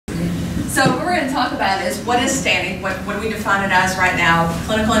So what we're going to talk about is what is standing, what do we define it as right now,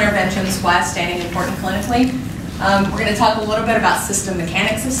 clinical interventions, why is standing important clinically. We're going to talk a little bit about system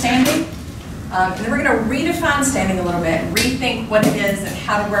mechanics of standing. And then we're going to redefine standing a little bit, rethink what it is and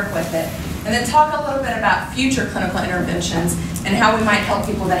how to work with it. And then talk a little bit about future clinical interventions and how we might help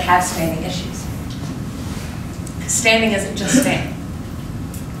people that have standing issues. Standing isn't just standing.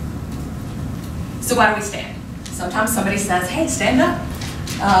 So why do we stand? Sometimes somebody says, hey, stand up.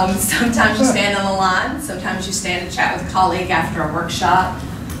 Sometimes you stand on the line. Sometimes you stand and chat with a colleague after a workshop.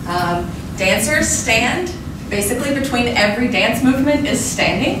 Dancers stand. Basically, between every dance movement is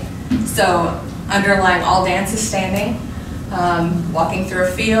standing. So underlying all dance is standing. Walking through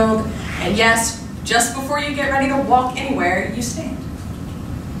a field. And yes, just before you get ready to walk anywhere, you stand.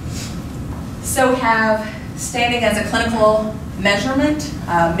 So we have standing as a clinical measurement.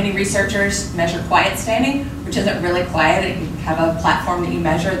 Many researchers measure quiet standing, which isn't really quiet. You have a platform that you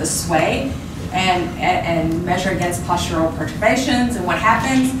measure the sway and measure against postural perturbations and what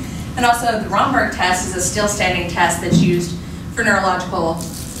happens. And also the Romberg test is a still standing test that's used for neurological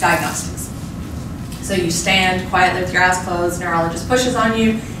diagnostics. So you stand quietly with your eyes closed, neurologist pushes on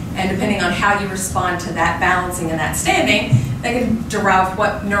you, and depending on how you respond to that balancing and that standing, they can derive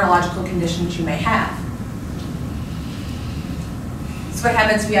what neurological conditions you may have. So what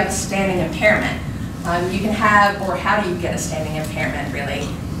happens if you have a standing impairment? You can have, or how do you get a standing impairment really?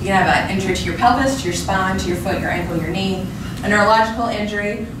 You can have an injury to your pelvis, to your spine, to your foot, your ankle, your knee, a neurological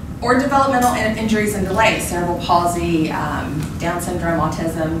injury, or developmental injuries and delays, cerebral palsy, Down syndrome,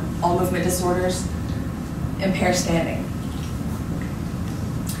 autism, all movement disorders, impair standing.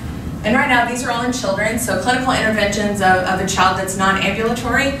 And right now, these are all in children, so clinical interventions of a child that's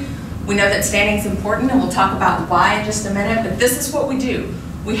non-ambulatory. We know that standing is important, and we'll talk about why in just a minute, but this is what we do.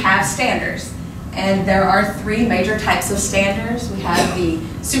 We have standers, and there are three major types of standers. We have the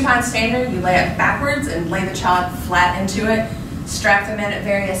supine stander. You lay it backwards and lay the child flat into it, strap them in at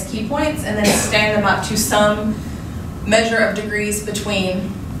various key points, and then stand them up to some measure of degrees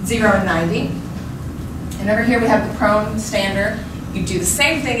between 0 and 90. And over here we have the prone stander. You do the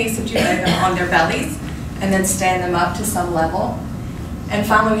same thing except you lay them on their bellies and then stand them up to some level. And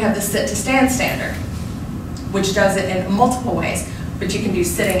finally we have the sit to stand stander, which does it in multiple ways, but you can do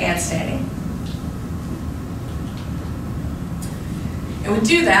sitting and standing. And we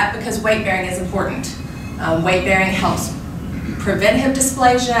do that because weight bearing is important. Weight bearing helps prevent hip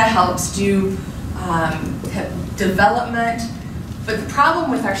dysplasia, helps do hip development. But the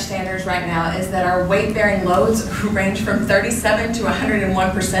problem with our standards right now is that our weight-bearing loads range from 37 to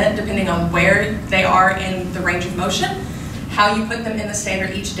 101%, depending on where they are in the range of motion, how you put them in the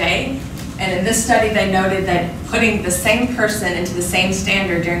stander each day. And in this study, they noted that putting the same person into the same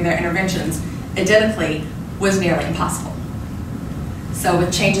stander during their interventions identically was nearly impossible. So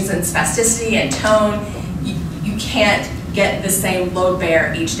with changes in spasticity and tone, you can't get the same load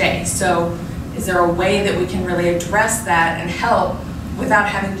bear each day. So is there a way that we can really address that and help without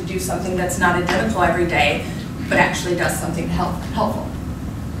having to do something that's not identical every day, but actually does something helpful?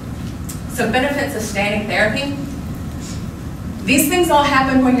 So benefits of standing therapy. These things all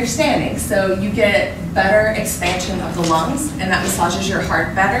happen when you're standing. So you get better expansion of the lungs, and that massages your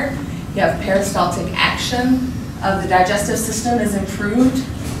heart better. You have peristaltic action of the digestive system is improved.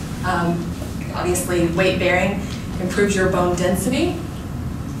 Obviously, weight bearing improves your bone density,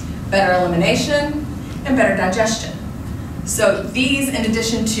 better elimination, and better digestion. So these, in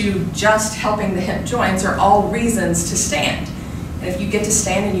addition to just helping the hip joints, are all reasons to stand. And if you get to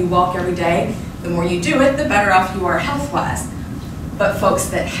stand and you walk every day, the more you do it, the better off you are health-wise. But folks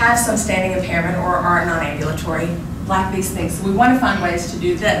that have some standing impairment or are non-ambulatory lack these things. So we want to find ways to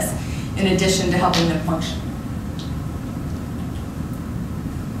do this in addition to helping them function.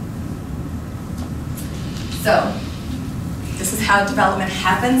 So this is how development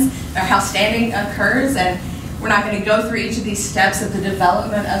happens, or how standing occurs, and we're not going to go through each of these steps of the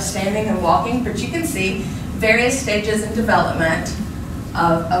development of standing and walking, but you can see various stages in development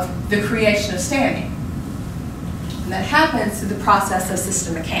of the creation of standing. And that happens through the process of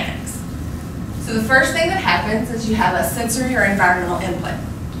system mechanics. So the first thing that happens is you have a sensory or environmental input.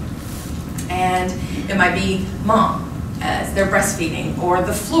 And it might be mom as they're breastfeeding, or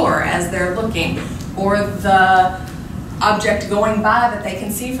the floor as they're looking, or the object going by that they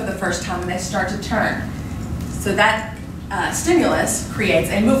can see for the first time and they start to turn. So that stimulus creates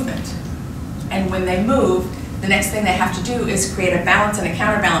a movement. And when they move, the next thing they have to do is create a balance and a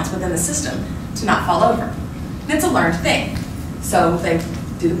counterbalance within the system to not fall over. And it's a learned thing. So they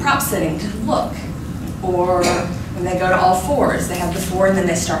do the prop sitting to look, or when they go to all fours, they have the four and then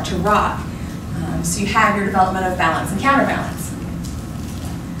they start to rock. So you have your development of balance and counterbalance.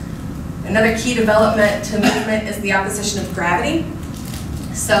 Another key development to movement is the opposition of gravity.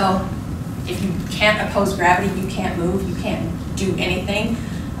 So if you can't oppose gravity, you can't move, you can't do anything.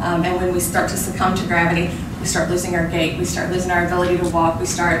 And when we start to succumb to gravity, we start losing our gait, we start losing our ability to walk, we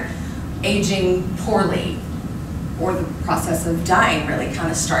start aging poorly, or the process of dying really kind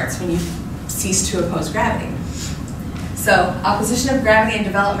of starts when you cease to oppose gravity. So opposition of gravity and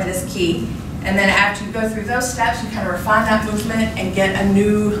development is key. And then after you go through those steps, you kind of refine that movement and get a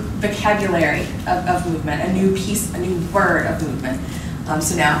new vocabulary of movement, a new piece, a new word of movement.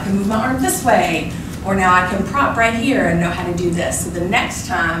 So now I can move my arm this way, or now I can prop right here and know how to do this. So the next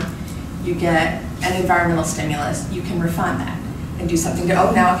time you get an environmental stimulus, you can refine that and do something to,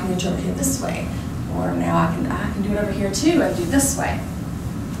 oh, now I can reach over here this way, or now I can do it over here too and do this way.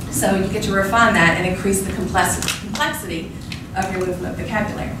 So you get to refine that and increase the complexity of your movement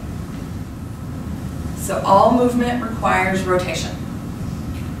vocabulary. So all movement requires rotation.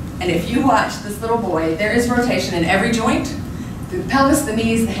 And if you watch this little boy, there is rotation in every joint, through the pelvis, the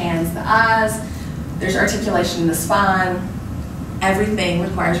knees, the hands, the eyes. There's articulation in the spine. Everything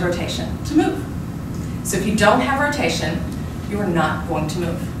requires rotation to move. So if you don't have rotation, you are not going to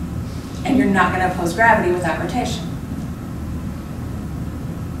move. And you're not going to oppose gravity without rotation.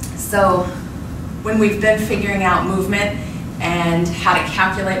 So when we've been figuring out movement and how to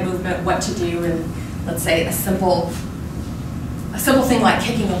calculate movement, what to do, and let's say a simple thing like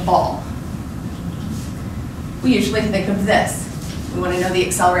kicking a ball, we usually think of this. We want to know the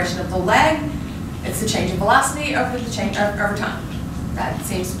acceleration of the leg. It's the change of velocity over time. That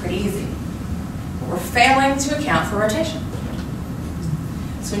seems pretty easy. But we're failing to account for rotation.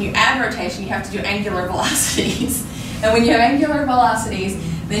 So when you add rotation, you have to do angular velocities. And when you have angular velocities,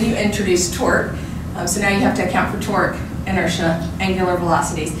 then you introduce torque. So now you have to account for torque, inertia, angular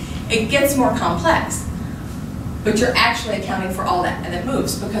velocities. It gets more complex, but you're actually accounting for all that, and it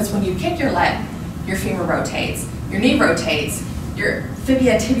moves, because when you kick your leg, your femur rotates, your knee rotates, your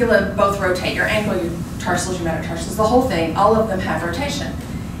fibula, tibia both rotate, your ankle, your tarsals, your metatarsals, the whole thing, all of them have rotation,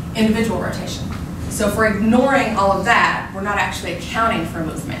 individual rotation. So if we're ignoring all of that, we're not actually accounting for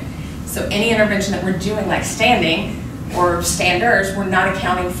movement. So any intervention that we're doing, like standing or standers, we're not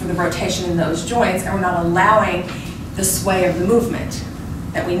accounting for the rotation in those joints, and we're not allowing the sway of the movement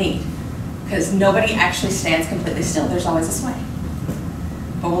that we need. Because nobody actually stands completely still, there's always a sway.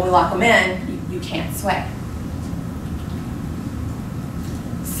 But when we lock them in, you can't sway.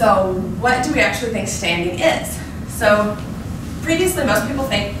 So what do we actually think standing is? So previously, most people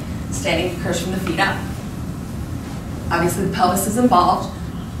think standing occurs from the feet up. Obviously, the pelvis is involved,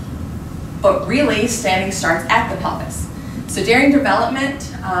 but really, standing starts at the pelvis. So during development,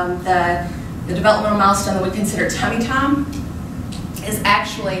 the developmental milestone that we consider tummy time is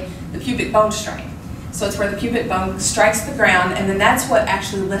actually the pubic bone strike. So it's where the pubic bone strikes the ground, and then that's what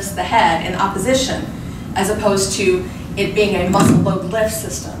actually lifts the head in opposition, as opposed to it being a muscle load lift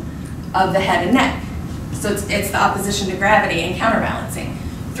system of the head and neck. So it's the opposition to gravity and counterbalancing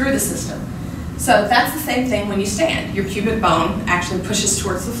through the system. So that's the same thing when you stand. Your pubic bone actually pushes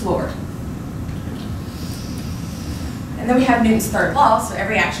towards the floor. And then we have Newton's third law, so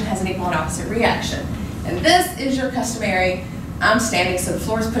every action has an equal and opposite reaction. And this is your customary, I'm standing, so the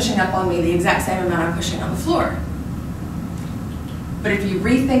floor is pushing up on me the exact same amount I'm pushing on the floor. But if you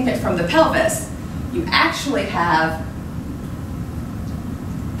rethink it from the pelvis, you actually have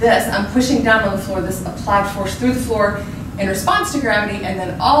this, I'm pushing down on the floor, this applied force through the floor in response to gravity, and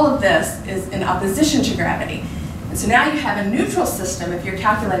then all of this is in opposition to gravity. And so now you have a neutral system. If you're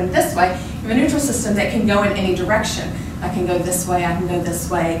calculating this way, you have a neutral system that can go in any direction. I can go this way, I can go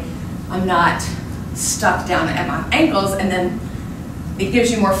this way. I'm not stuck down at my ankles, and then it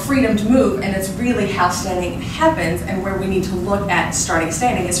gives you more freedom to move, and it's really how standing happens, and where we need to look at starting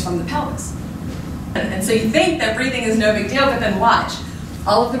standing is from the pelvis. And so you think that breathing is no big deal, but then watch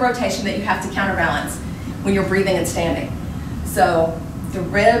all of the rotation that you have to counterbalance when you're breathing and standing. So the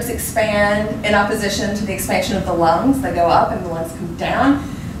ribs expand in opposition to the expansion of the lungs. They go up and the lungs come down.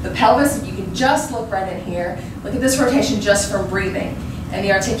 The pelvis, if you can just look right in here, look at this rotation just from breathing and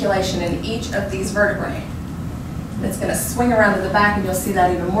the articulation in each of these vertebrae. And it's going to swing around to the back, and you'll see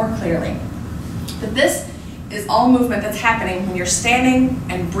that even more clearly. But this is all movement that's happening when you're standing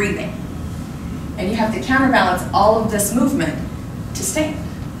and breathing. And you have to counterbalance all of this movement to stand.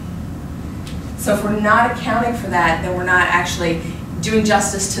 So if we're not accounting for that, then we're not actually doing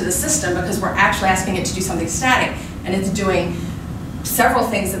justice to the system, because we're actually asking it to do something static, and it's doing several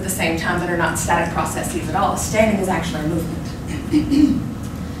things at the same time that are not static processes at all. Standing is actually a movement.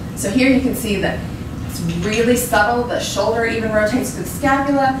 So here you can see that it's really subtle. The shoulder even rotates to the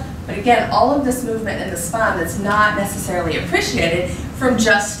scapula. But again, all of this movement in the spine that's not necessarily appreciated from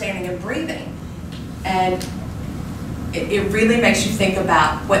just standing and breathing. And it really makes you think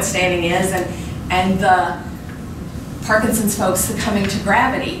about what standing is, and the Parkinson's folks succumbing to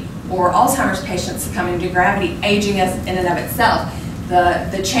gravity, or Alzheimer's patients succumbing to gravity, aging as in and of itself.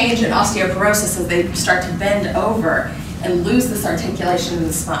 The change in osteoporosis as they start to bend over and lose this articulation in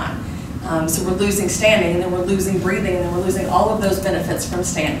the spine. So we're losing standing, and then we're losing breathing, and then we're losing all of those benefits from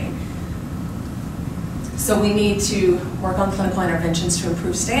standing. So we need to work on clinical interventions to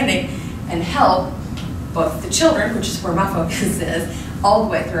improve standing and help both the children, which is where my focus is, all the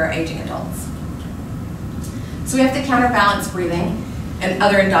way through our aging adults. So we have to counterbalance breathing and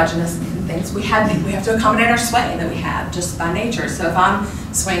other endogenous things. We have to accommodate our sway that we have just by nature. So if I'm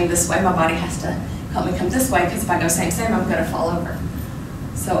swaying this way, my body has to help me come this way, because if I go same, I'm going to fall over.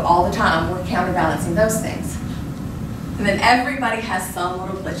 So all the time, we're counterbalancing those things. And then everybody has some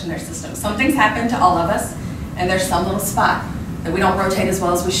little glitch in their system. Some things happen to all of us, and there's some little spot that we don't rotate as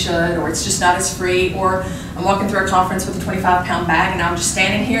well as we should, or it's just not as free, or I'm walking through a conference with a 25-pound bag, and I'm just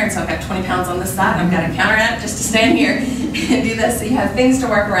standing here, and so I've got 20 pounds on this side, and I've got to counteract just to stand here and do this. So you have things to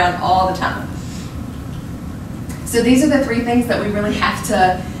work around all the time. So these are the three things that we really have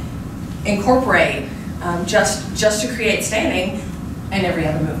to incorporate just to create standing and every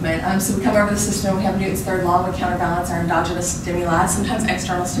other movement. So we come over the system, we have Newton's third law, we counterbalance our endogenous stimuli, sometimes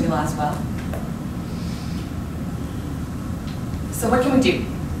external stimuli as well. So what can we do?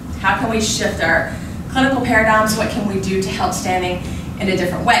 How can we shift our clinical paradigms? What can we do to help standing in a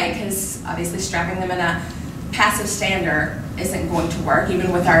different way? Because obviously strapping them in a passive stander isn't going to work,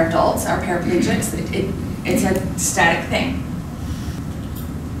 even with our adults, our paraplegics. It's a static thing.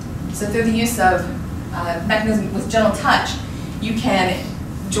 So through the use of mechanism with gentle touch, you can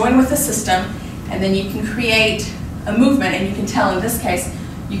join with the system, and then you can create a movement, and you can tell, in this case,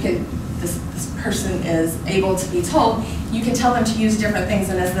 this person is able to be told, you can tell them to use different things,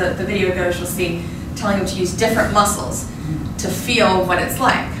 and as the video goes, you'll see telling them to use different muscles to feel what it's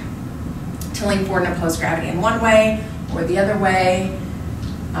like. To lean forward and oppose gravity in one way or the other way.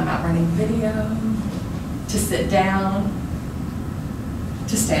 I'm not running video. To sit down.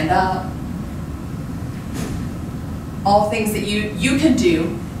 To stand up. All things that you can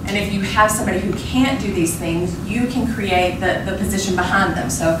do, and if you have somebody who can't do these things, you can create the position behind them.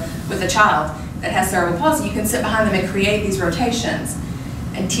 So with a child that has cerebral palsy, you can sit behind them and create these rotations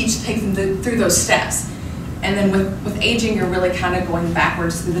and take them through those steps. And then with aging, you're really kind of going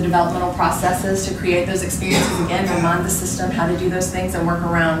backwards through the developmental processes to create those experiences again, remind the system how to do those things and work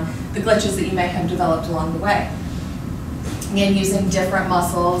around the glitches that you may have developed along the way. Again, using different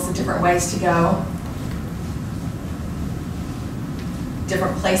muscles and different ways to go.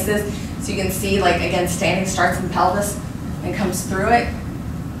 Different places. So you can see, like, again, standing starts in the pelvis and comes through it.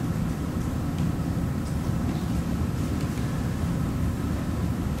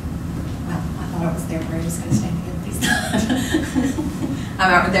 I was there where I was going to stand again, please not.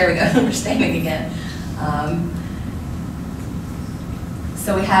 I'm out, there we go, we're standing again.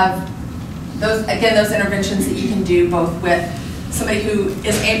 So we have those interventions that you can do both with somebody who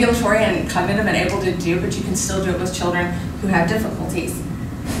is ambulatory and cognitive and able to do, but you can still do it with children who have difficulties.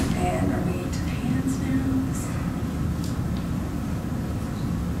 And are we to the hands now?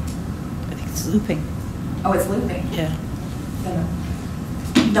 I think it's looping. Oh, it's looping? Yeah.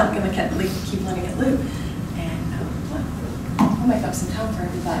 Not going to keep letting it loop. And I'll make up some time for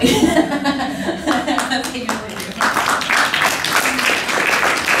everybody. That's what I usually do.